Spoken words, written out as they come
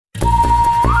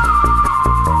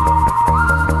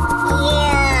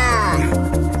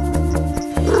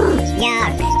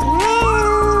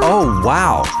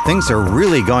Wow, things are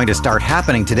really going to start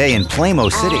happening today in PLAYMO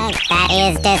City. That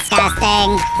is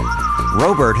disgusting.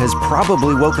 Robert has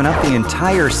probably woken up the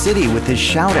entire city with his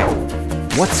shouting.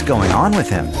 What's going on with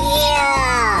him?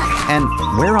 Yeeuuuch. And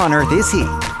where on earth is he?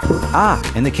 Ah,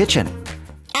 in the kitchen.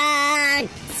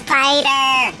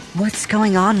 Spider. What's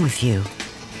going on with you?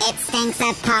 It stinks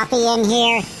of coffee in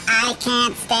here. I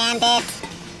can't stand it.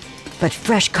 But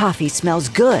fresh coffee smells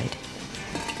good.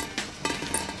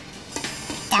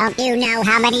 Don't you know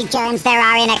how many germs there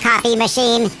are in a coffee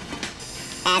machine?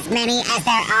 As many as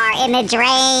there are in the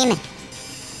drain.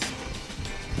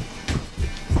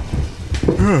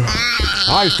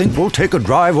 I think we'll take a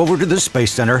drive over to the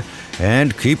Space Center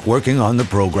and keep working on the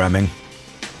programming.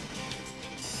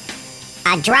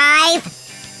 A drive?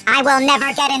 I will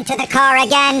never get into the car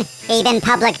again. Even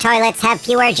public toilets have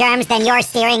fewer germs than your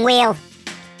steering wheel.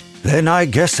 Then I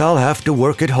guess I'll have to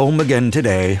work at home again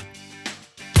today.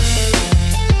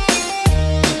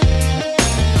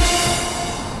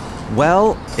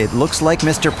 Well, it looks like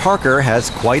Mr. Parker has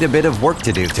quite a bit of work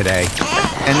to do today.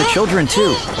 And the children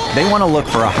too. They want to look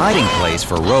for a hiding place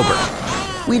for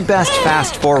Robert. We'd best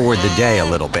fast forward the day a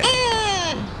little bit.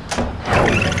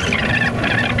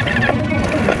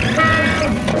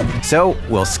 So,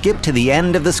 we'll skip to the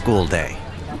end of the school day.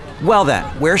 Well then,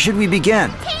 where should we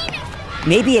begin?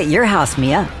 Maybe at your house,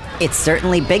 Mia. It's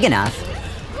certainly big enough.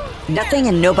 Nothing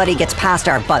and nobody gets past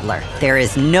our butler. There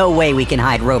is no way we can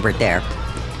hide Robert there.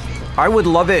 I would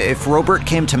love it if Robert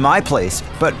came to my place,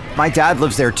 but my dad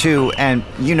lives there too, and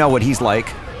you know what he's like.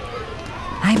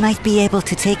 I might be able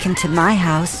to take him to my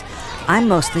house. I'm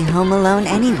mostly home alone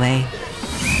anyway.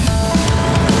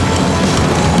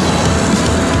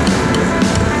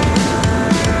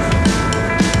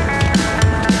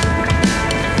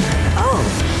 Oh,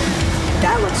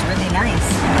 that looks really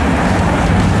nice.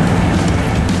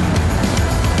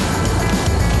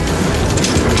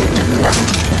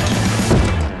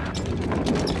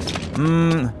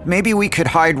 Maybe we could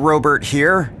hide Robert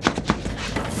here?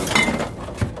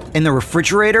 In the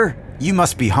refrigerator? You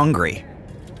must be hungry.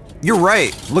 You're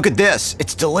right, look at this,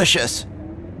 it's delicious.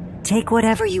 Take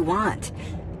whatever you want.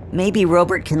 Maybe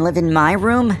Robert can live in my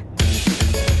room?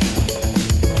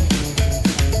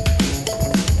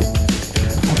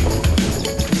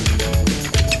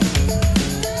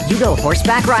 You go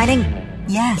horseback riding?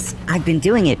 Yes, I've been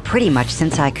doing it pretty much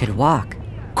since I could walk.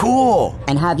 Cool!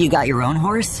 And have you got your own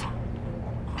horse?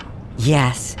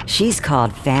 Yes, she's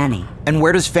called Fanny. And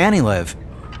where does Fanny live?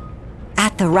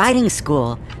 At the riding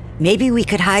school. Maybe we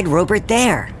could hide Robert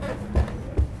there.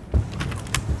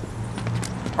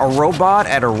 A robot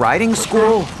at a riding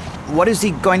school? What is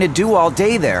he going to do all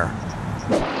day there?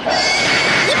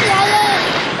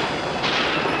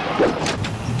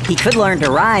 He could learn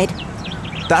to ride.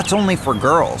 That's only for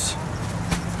girls.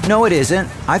 No, it isn't.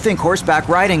 I think horseback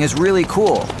riding is really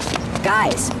cool.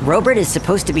 Guys, Robert is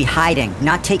supposed to be hiding,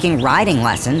 not taking riding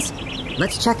lessons.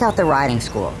 Let's check out the riding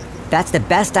school. That's the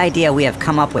best idea we have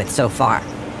come up with so far.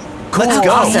 Cool. Let's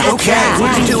go. Awesome. Okay, Yeah.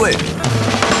 let's do it.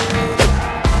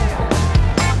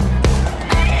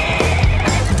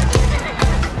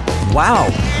 Wow,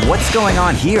 what's going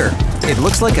on here? It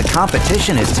looks like a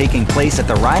competition is taking place at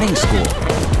the riding school.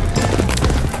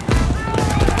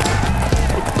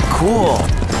 Cool.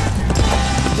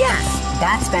 Yes,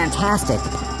 that's fantastic.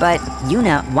 But,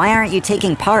 Yuna, why aren't you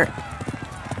taking part?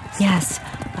 Yes,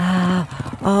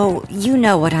 oh, you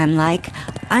know what I'm like.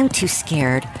 I'm too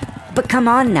scared. But come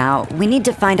on now, we need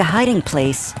to find a hiding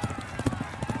place.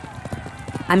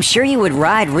 I'm sure you would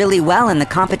ride really well in the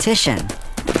competition.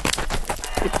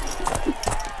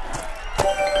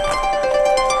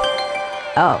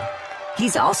 Oh,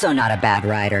 he's also not a bad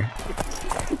rider.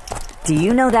 Do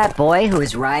you know that boy who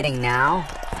is riding now?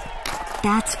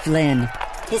 That's Flynn.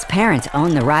 His parents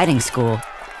own the riding school.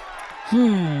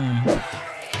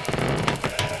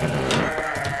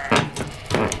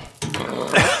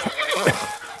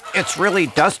 It's really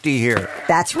dusty here.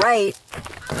 That's right.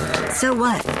 So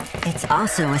what? It's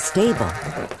also a stable.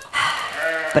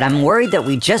 But I'm worried that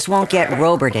we just won't get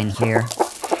Robert in here.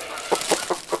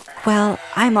 Well,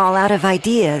 I'm all out of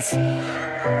ideas.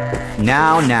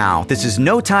 Now, this is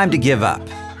no time to give up.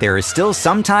 There is still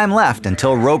some time left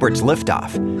until Robert's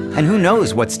liftoff, and who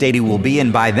knows what state he will be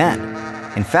in by then.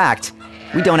 In fact,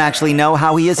 we don't actually know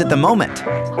how he is at the moment.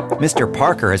 Mr.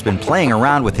 Parker has been playing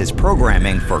around with his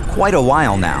programming for quite a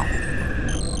while now.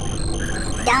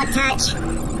 Don't touch.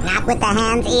 Not with the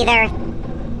hands either.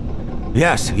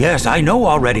 Yes, I know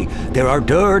already. There are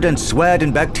dirt and sweat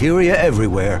and bacteria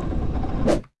everywhere.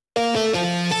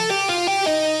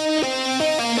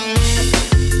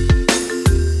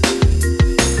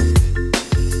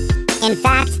 In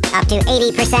fact, Up to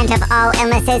 80% of all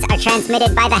illnesses are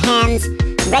transmitted by the hands.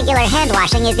 Regular hand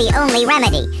washing is the only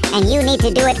remedy, and you need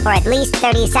to do it for at least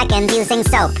 30 seconds using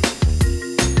soap.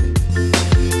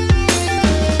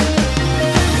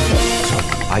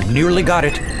 I've nearly got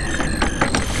it.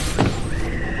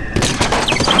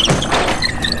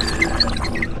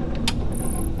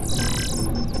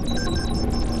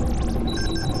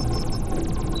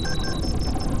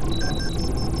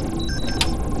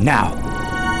 Now.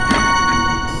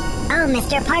 Oh,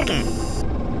 Mr. Parker.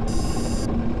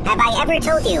 Have I ever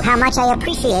told you how much I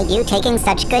appreciate you taking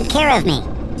such good care of me?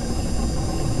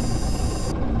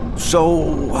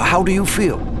 So, how do you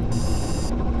feel?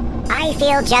 I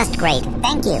feel just great,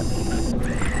 thank you.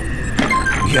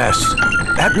 Yes,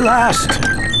 at last!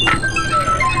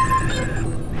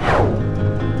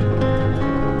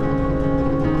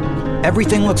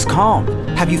 Everything looks calm.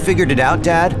 Have you figured it out,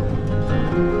 Dad?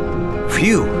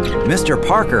 Phew, Mr.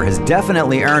 Parker has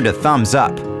definitely earned a thumbs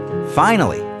up.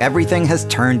 Finally, everything has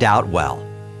turned out well.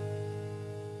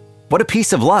 What a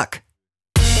piece of luck!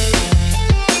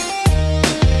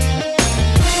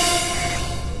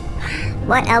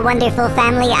 What a wonderful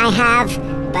family I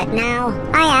have, but now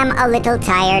I am a little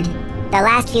tired. The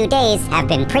last few days have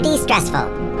been pretty stressful.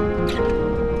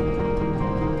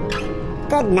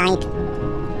 Good night.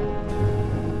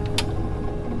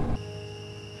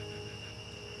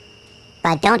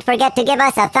 But don't forget to give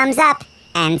us a thumbs up,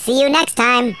 and see you next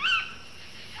time.